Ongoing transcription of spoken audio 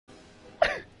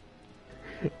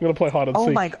I'm gonna play hide and seek.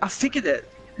 Oh my! I figured it.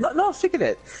 No, I figured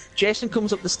it. Jason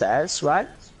comes up the stairs, right?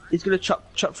 He's gonna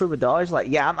chop through the door. He's like,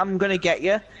 "Yeah, I'm gonna get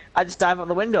you." I just dive out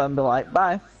the window and be like,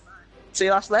 "Bye, see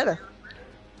you later."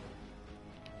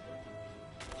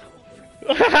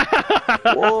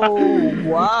 Whoa!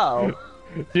 Wow.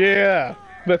 Yeah,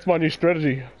 that's my new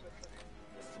strategy.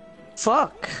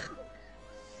 Fuck.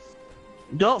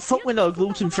 Don't fuck with no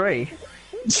gluten free.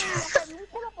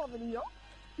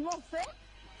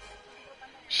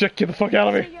 Shit, get the fuck out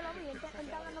of me.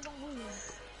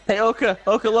 Hey, Oka,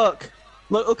 look.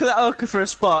 Look at that Oka for a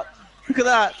spot. Look at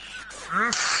that.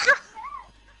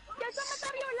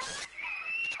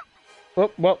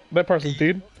 Oh, well, that person's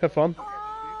dead. Have fun.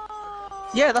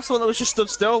 Yeah, that's the one that was just stood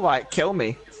still, like, kill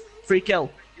me. Free kill.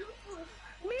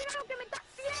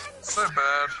 So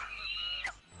bad.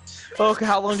 Oka,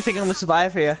 how long do you think I'm gonna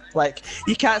survive here? Like,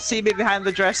 you can't see me behind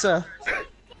the dresser.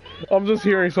 I'm just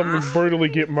hearing someone brutally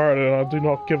get murdered and I do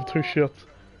not give two shits.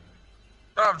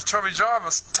 I'm Tommy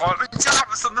Jarvis. Tommy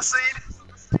Jarvis on the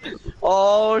scene.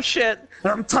 Oh shit!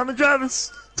 I'm Tommy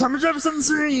Jarvis. Tommy Jarvis on the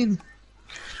scene.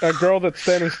 A girl that's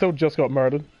standing still just got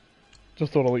murdered.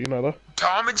 Just thought I'd let you know that.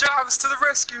 Tommy Jarvis to the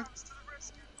rescue.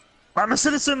 I'm a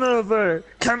citizen of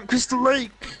Camp Crystal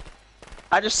Lake.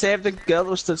 I just saved the girl that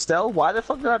was stood still. Why the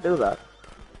fuck did I do that?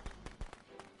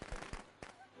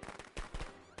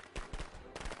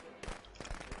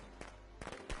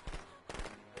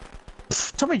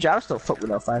 Tommy Jarvis don't fuck with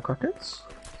no firecrackers.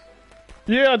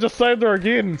 Yeah, I just saved her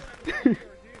again.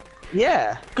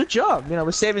 Yeah, good job. You know,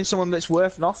 we're saving someone that's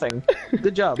worth nothing.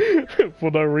 Good job.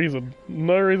 For no reason.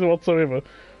 No reason whatsoever.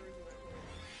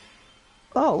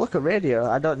 Oh, look, a radio.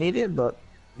 I don't need it, but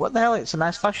what the hell? It's a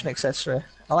nice fashion accessory.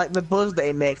 I like the buzz that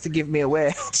it makes to give me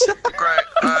away. Great,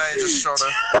 I just shot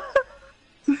her.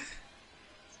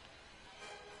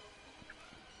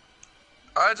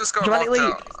 I just got Dramatic locked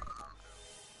leap. out.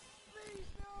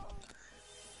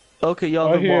 Okay,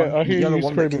 you're the one. I hear You're the you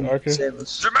one that screaming, can okay. save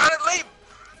us. Dramatic leap!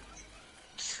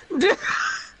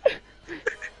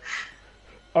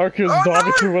 Arca's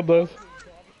diving through windows.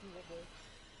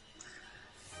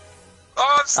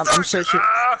 Oh, I'm stuck! I'm searching.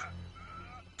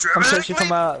 I'm searching for leap!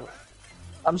 my.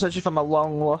 I'm searching for my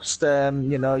long lost,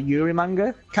 you know, Yuri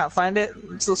manga. Can't find it.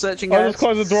 Still searching. I Guys. just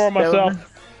closed the door on Bear with myself. me.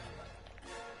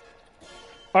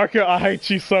 Arca, I hate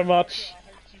you so much.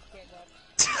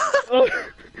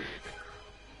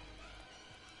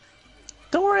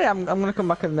 Don't worry, I'm gonna come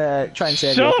back and try and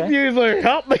save Shut you. up, Okay? user!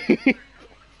 Help me!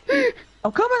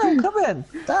 I'm coming.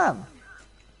 Damn.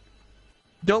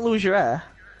 Don't lose your hair.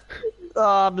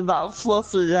 Oh, I'm that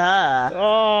fluffy hair.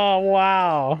 Oh,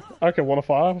 wow. Okay, 1 of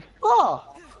 5.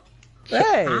 Oh.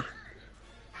 Hey.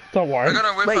 Don't I worry. got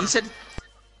a weapon. Wait, you said.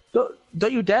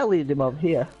 Don't you dare lead him over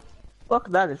here. Fuck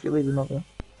that if you lead him over here.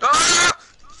 Ah!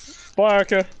 Bye,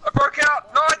 Arca. I broke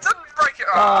out! No, I didn't break it!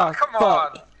 Ah, come on!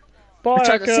 fuck. Bye, I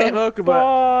tried to save Arca. Oka, but-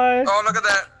 Bye. Oh, look at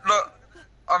that. Look.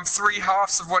 I'm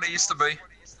 3/2 of what it used to be.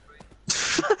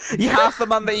 You're half the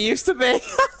man that you used to be.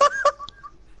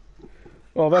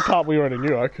 Well, that part we already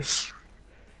knew, Arca.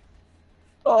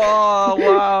 Oh,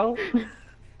 wow.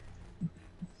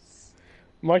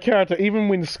 My character, even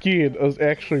when scared, is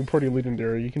actually pretty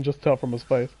legendary. You can just tell from his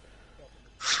face.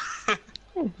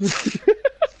 Oh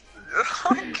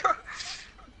my god.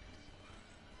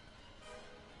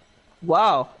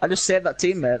 Wow, I just saved that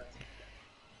teammate.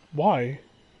 Why?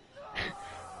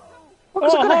 Well,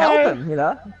 'cause I'm Oh, gonna hi. help him, you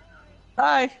know?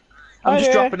 Hi. I'm Hi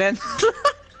just there. dropping in.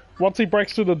 Once he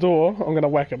breaks through the door, I'm gonna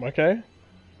whack him, okay?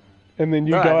 And then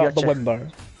you Alright, go out the gotcha. window.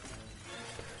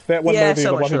 That window Yeah, will be so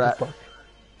the much one for who that. can fuck.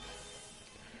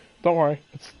 Don't worry,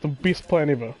 it's the best plan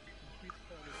ever.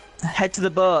 Head to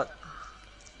the boat.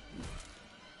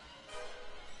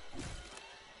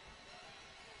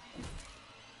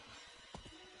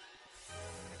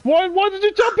 Why did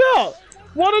you jump out?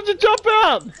 Why did you jump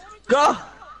out? Go!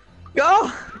 Go!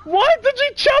 Why did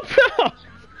you jump out?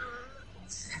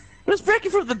 It was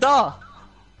breaking through the door.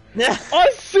 Yeah.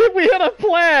 I said we had a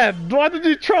plan. Why did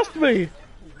you trust me?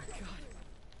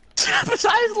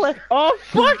 Precisely. Oh,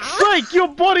 fuck's sake, your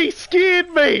body scared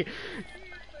me!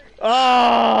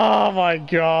 Oh my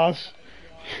gosh.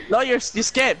 No, you're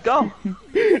scared. Go.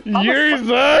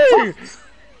 Yuzu!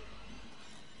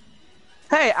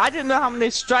 Hey, I didn't know how many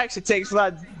strikes it takes for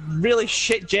that really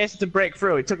shit Jason to break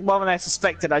through. It took more than I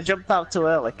suspected. I jumped out too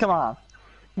early. Come on.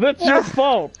 That's your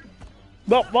fault.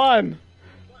 Not mine.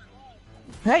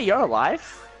 Hey, you're alive.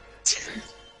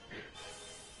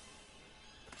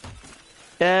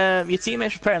 Your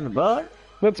teammates repairing the boat.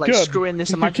 That's Like good. screwing this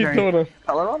You can keep imaginary doing it.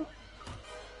 color on.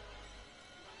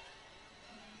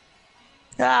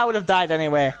 Ah, I would have died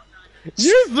anyway.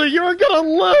 Yuzu, you were gonna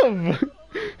live!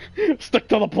 Stick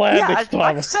to the plan Yeah, next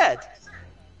like time. I said,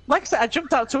 I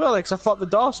jumped out too early because I thought the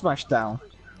door smashed down.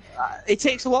 It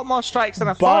takes a lot more strikes than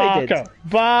I thought it did.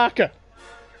 Barker!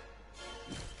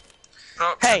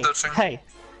 Oh, Hey, ditching. hey.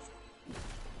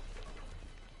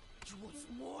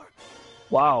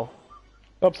 Wow.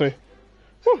 Oopsie.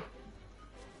 Whew.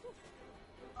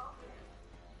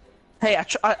 Hey, I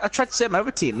tried to save my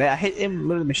other team, mate. I hit him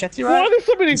with a machete, Why right? are there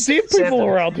so many dead Save people them.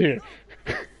 around here?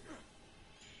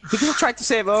 Because I tried to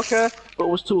save Oka, but it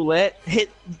was too late. Hit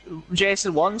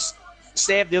Jason once,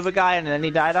 saved the other guy, and then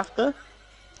he died after.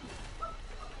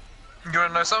 You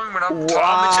wanna know something? When I'm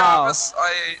Wow. the Jarvis,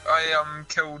 I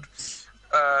killed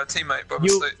teammate by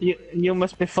mistake. You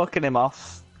must be fucking him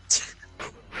off.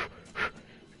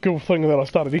 Good thing that I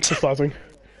started exercising.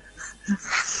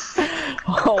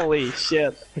 Holy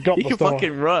shit. I got You this can door.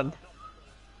 fucking run.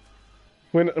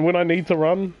 When I need to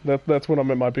run, that's when I'm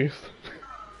at my best.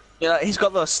 You know, he's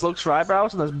got those slugs for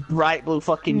eyebrows and those bright blue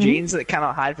fucking jeans that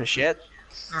cannot hide for shit.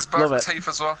 There's Love both it. teeth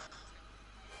as well.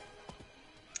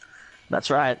 That's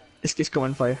right. It's just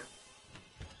coming for you.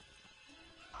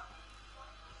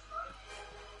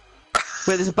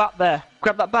 Wait, there's a bat there.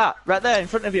 Grab that bat. Right there in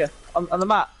front of you. On the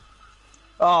mat.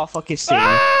 Oh, fuck his scene.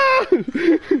 Ah!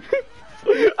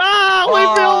 Ah!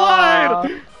 Leave me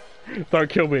alone! Don't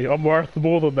kill me. I'm worth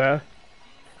more than that.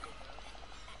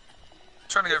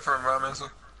 Trying to go for environmental.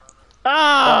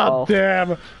 Ah! Uh-oh.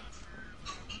 Damn!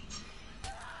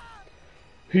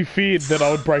 He feared that I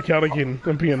would break out again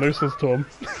and be a nuisance to him.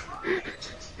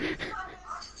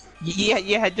 Yeah,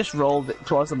 your head just rolled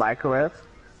towards the microwave.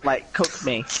 Like, cook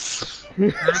me.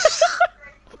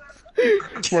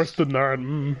 Worse than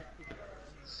none.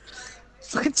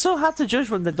 It's fucking so hard to judge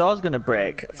when the door's gonna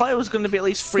break. I thought it was gonna be at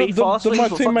least three, Did, four did my swings,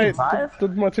 but fucking teammate five.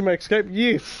 did my teammate escape?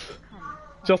 Yes,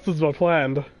 just as I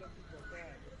planned.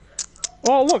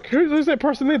 Oh look, who's that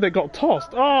person there that got tossed?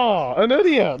 Oh, an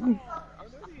idiot!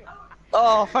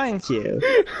 Oh, thank you.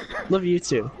 Love you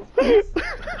too.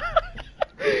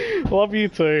 Love you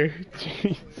too.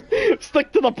 Jeez.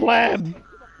 Stick to the plan.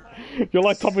 You're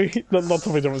like Tommy, not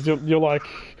Tommy Jones. You're like,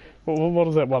 what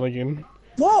is that one again?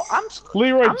 Whoa,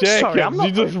 Leroy I'm Jenkins. sorry, I'm not-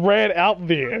 You just ran out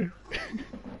there.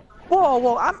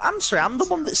 whoa, I'm sorry, I'm the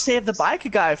one that saved the biker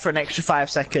guy for an extra 5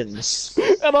 seconds.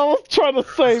 And I was trying to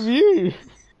save you.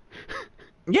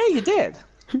 Yeah, you did.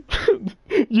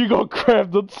 You got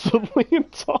grabbed instantly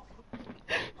and top.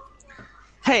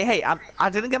 Hey, I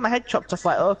didn't get my head chopped off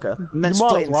like Oka. And then You might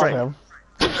split as in well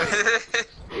three.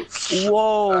 have.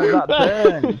 Whoa, that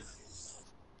burn.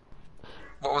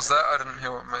 What was that? I didn't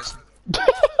hear what Mason.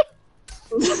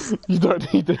 You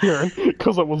don't need to hear it,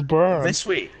 because it was burned.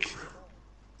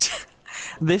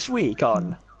 This week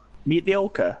on Meet the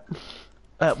Oka.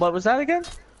 What was that again?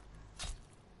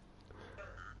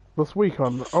 This week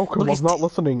on Oka Look, was he's- not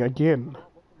listening again.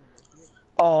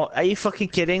 Oh, are you fucking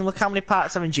kidding? Look how many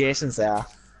parts of Jason's there are.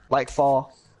 Like 4.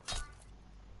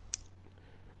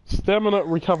 Stamina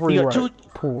recovery You rate.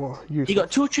 got Poor. You got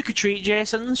 2 trick-or-treat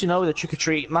Jasons, you know, with the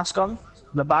trick-or-treat mask on,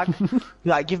 the bag.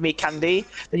 Like, give me candy.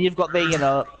 Then you've got the, you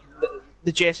know,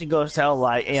 the Jason goes to hell,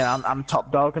 like, you know, I'm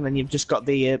top dog, and then you've just got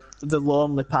the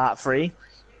lonely part 3.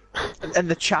 And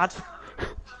the Chad.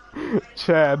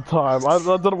 Chad time. I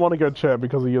didn't want to go Chad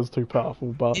because he is too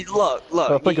powerful, but Look,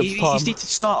 I think you, it's you time. just need to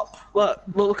stop.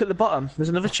 Look at the bottom. There's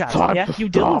another Chad. Time Yeah, to you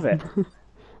deal stop. with it.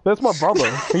 That's my brother.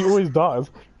 He always dies.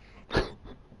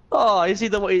 Oh, is he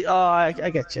the one? Oh, I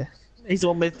get you. He's the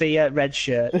one with the red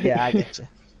shirt. Yeah, I get you.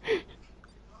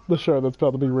 The show that's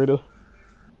about to be ready.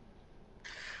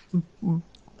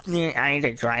 Yeah, I need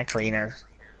a dry cleaner.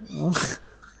 Yeah,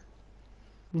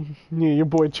 your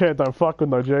boy Chad don't fuck with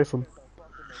no Jason.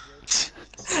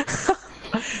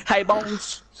 Hey,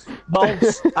 Bones.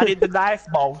 Bones, I need the knife,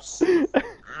 Bones.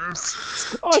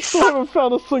 I still haven't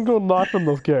found a single knife in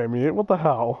this game yet. What the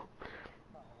hell?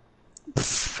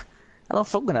 I don't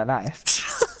fuck with a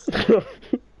knife.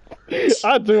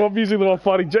 I do. I'm usually the one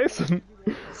fighting Jason.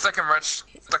 Thick and rich.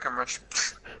 Thick and rich.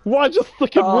 Why just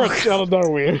fucking Oh. rich out of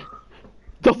nowhere?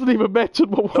 Doesn't even match with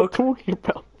what we're talking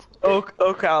about. Oak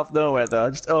out of nowhere, though.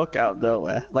 Just oak out of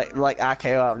nowhere. Like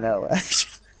RKO out of nowhere.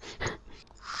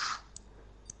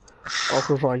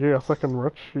 Alfred's like, yeah, second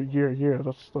rich. Yeah,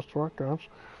 that's right, guys.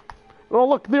 Oh,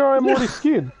 look, there I am already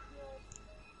scared.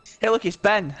 Hey, look, it's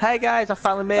Ben. Hey, guys, I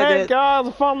finally made Hey, it. guys,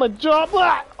 I found the job.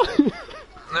 Ah!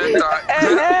 No, die.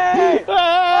 Hey!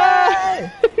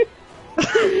 Ah!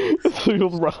 So he'll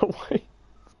run away.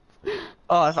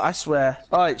 Oh, I swear.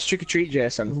 Oh, it's trick or treat,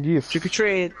 Jason. Yes. Trick or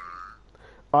treat.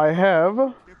 I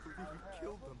have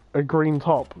a green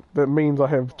top. That means I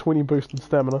have 20 boosted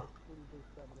stamina.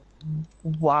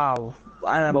 Wow.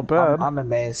 Not bad. I'm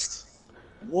amazed.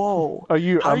 Whoa. Are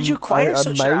you How did you acquire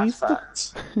such an amazed?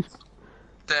 artifact?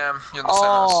 Damn, you're in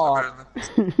the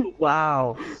same house.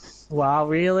 Wow. Wow,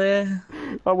 really?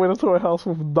 I went into a house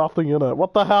with nothing in it.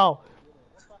 What the hell?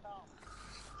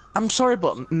 I'm sorry,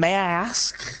 but may I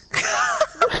ask?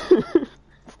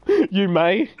 You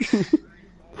may.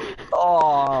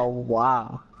 Oh,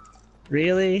 wow.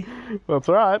 Really? That's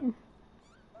right.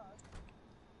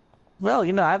 Well,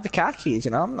 you know, I have the car keys,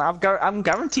 you know? I'm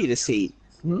guaranteed a seat.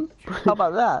 Hmm? How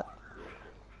about that?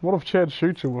 What if Chad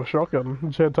shoots you with a shotgun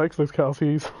and Chad takes those car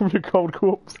keys from your cold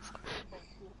corpse?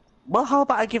 Well, how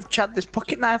about I give Chad this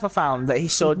pocket knife I found that he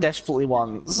so desperately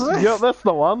wants? Yeah, that's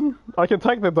the one. I can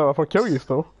take that though if I kill you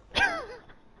still.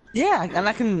 Yeah, and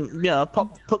I can, you know,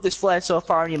 put this flare so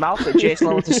far in your mouth that Jason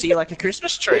will want to see like a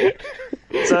Christmas tree.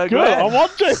 So Good, I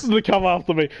want Jason to come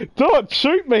after me. Do it,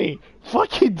 shoot me!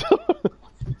 Fucking do it!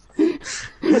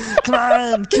 Come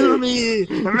on, kill me!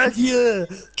 I'm right here!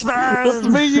 Come on! That's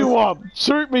me you want!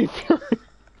 Shoot me, Fury!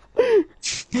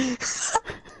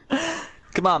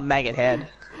 Come on, maggot head.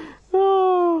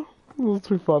 Oh, this is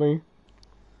too funny.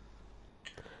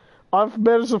 I've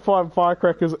managed to find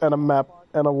firecrackers and a map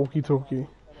and a walkie-talkie.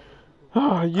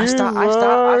 Ah, you I start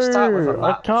with a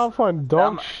I map. can't find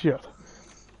dog shit.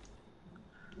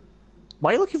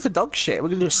 Why are you looking for dog shit? We're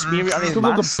gonna do a smear it on his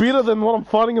Because it's mask. better than what I'm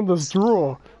finding in this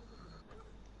drawer.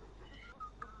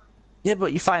 Yeah,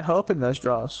 but you find hope in those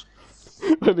drawers.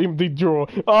 An empty drawer.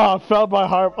 Oh, I found my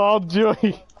home. Oh, joy.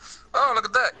 Oh, look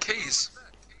at that, keys.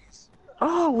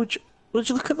 Oh, would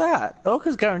you look at that?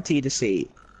 Oka's guaranteed a seat.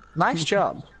 Nice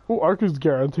job. Oh, Arku's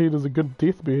guaranteed is a good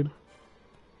deathbed.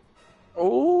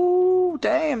 Oh,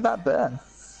 damn, that burn.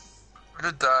 I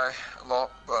did die a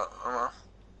lot, but oh well.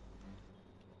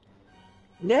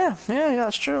 Yeah,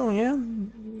 that's true. Yeah,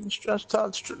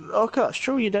 that's true. Oka, that's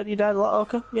true. You died a lot,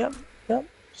 Oka. Yep.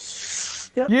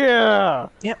 Yeah!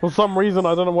 Yep. For some reason,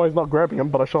 I don't know why he's not grabbing him,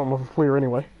 but I shot him with a flare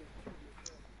anyway.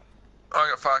 Oh, I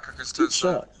got firecrackers too,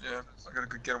 so shot. yeah, I got a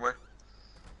good getaway.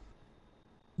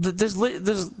 There's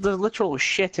literal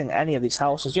shit in any of these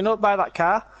houses. You know, by that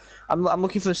car, I'm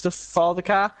looking for the stuff for the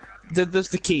car. There's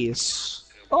the keys.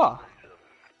 Oh,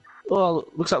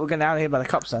 looks like we're getting out of here by the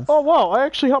cops then. Oh wow, I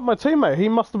actually helped my teammate. He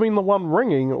must have been the one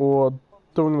ringing or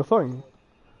doing the thing.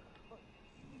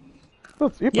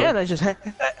 That's epic. Yeah, they just hey.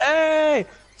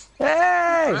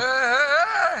 Hey!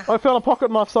 I found a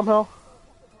pocket knife somehow.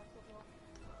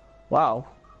 Wow.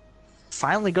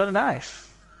 Finally got a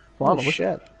knife. Finally. Oh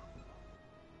shit.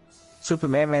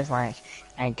 Superman man's like,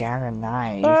 I got a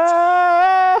knife.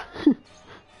 Ah!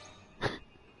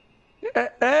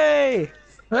 Hey!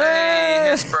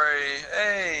 Hey, spray.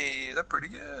 Hey, that's pretty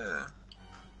good.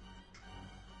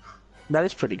 That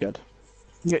is pretty good.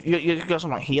 You got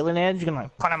some like healing aids. You can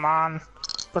like put them on.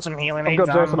 Put some healing I've aids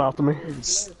got Jason on. after me.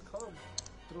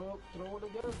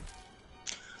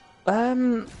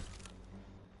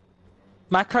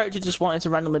 My character just wanted to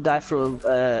randomly die through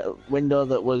a window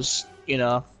that was, you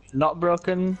know, not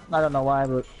broken. I don't know why,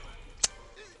 but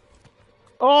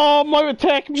Oh, my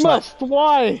attack missed!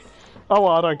 Why? Oh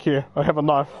well, I don't care. I have a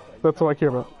knife. That's all I care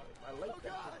about.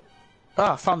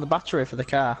 I found the battery for the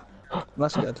car.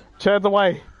 That's good. Chad's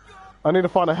away. I need to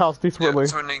find a house desperately. Yeah,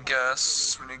 so we need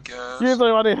gas. We need gas.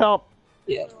 Usually I need help.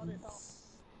 Yeah.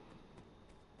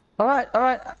 All right.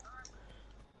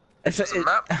 If There's a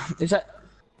map. Is that?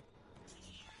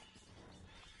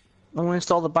 I'm gonna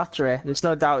install the battery. There's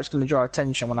no doubt it's gonna draw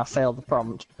attention when I fail the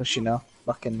prompt because you know,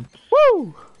 fucking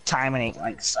Woo! timing ain't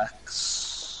like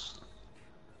sex.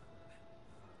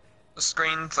 The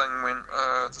screen thing went.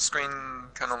 The screen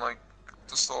kind of like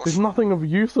There's distortion. nothing of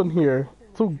use in here.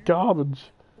 It's all garbage.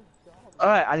 All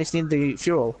right, I just need the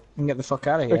fuel and get the fuck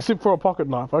out of here. Except for a pocket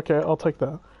knife. Okay, I'll take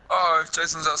that. Oh,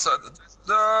 Jason's outside the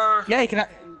door. Yeah, you can.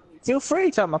 Feel free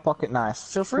to have my pocket knife.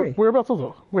 Feel free. Whereabouts is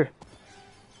it? Where?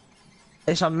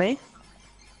 It's on me.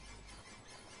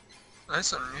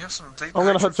 Jason, you have some deep. I'm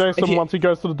gonna hit hatred for- Jason you- once he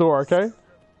goes to the door, okay?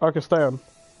 I can stay on.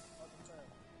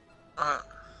 Alright.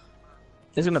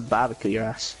 He's gonna barbecue your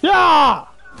ass. Yeah!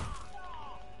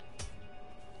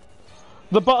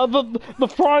 The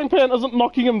frying pan isn't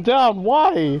knocking him down.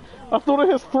 Why? I thought it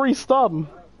has 3 stun.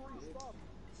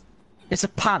 It's a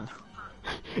pan.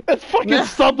 It's fucking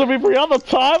stunned him every other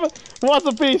time. Why is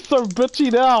it being so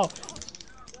bitchy now?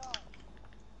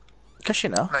 Cause you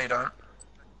know. No, you don't.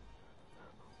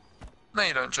 No,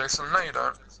 you don't, Jason. No, you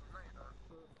don't.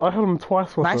 I hit him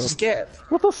twice with Nice it. escape.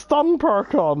 With a stun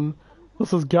perk on.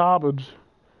 This is garbage.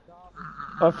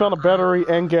 I found a battery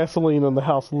and gasoline in the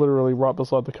house, literally right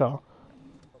beside the car.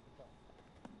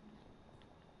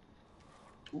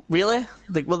 Really?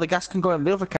 Well, the gas can go in the other car.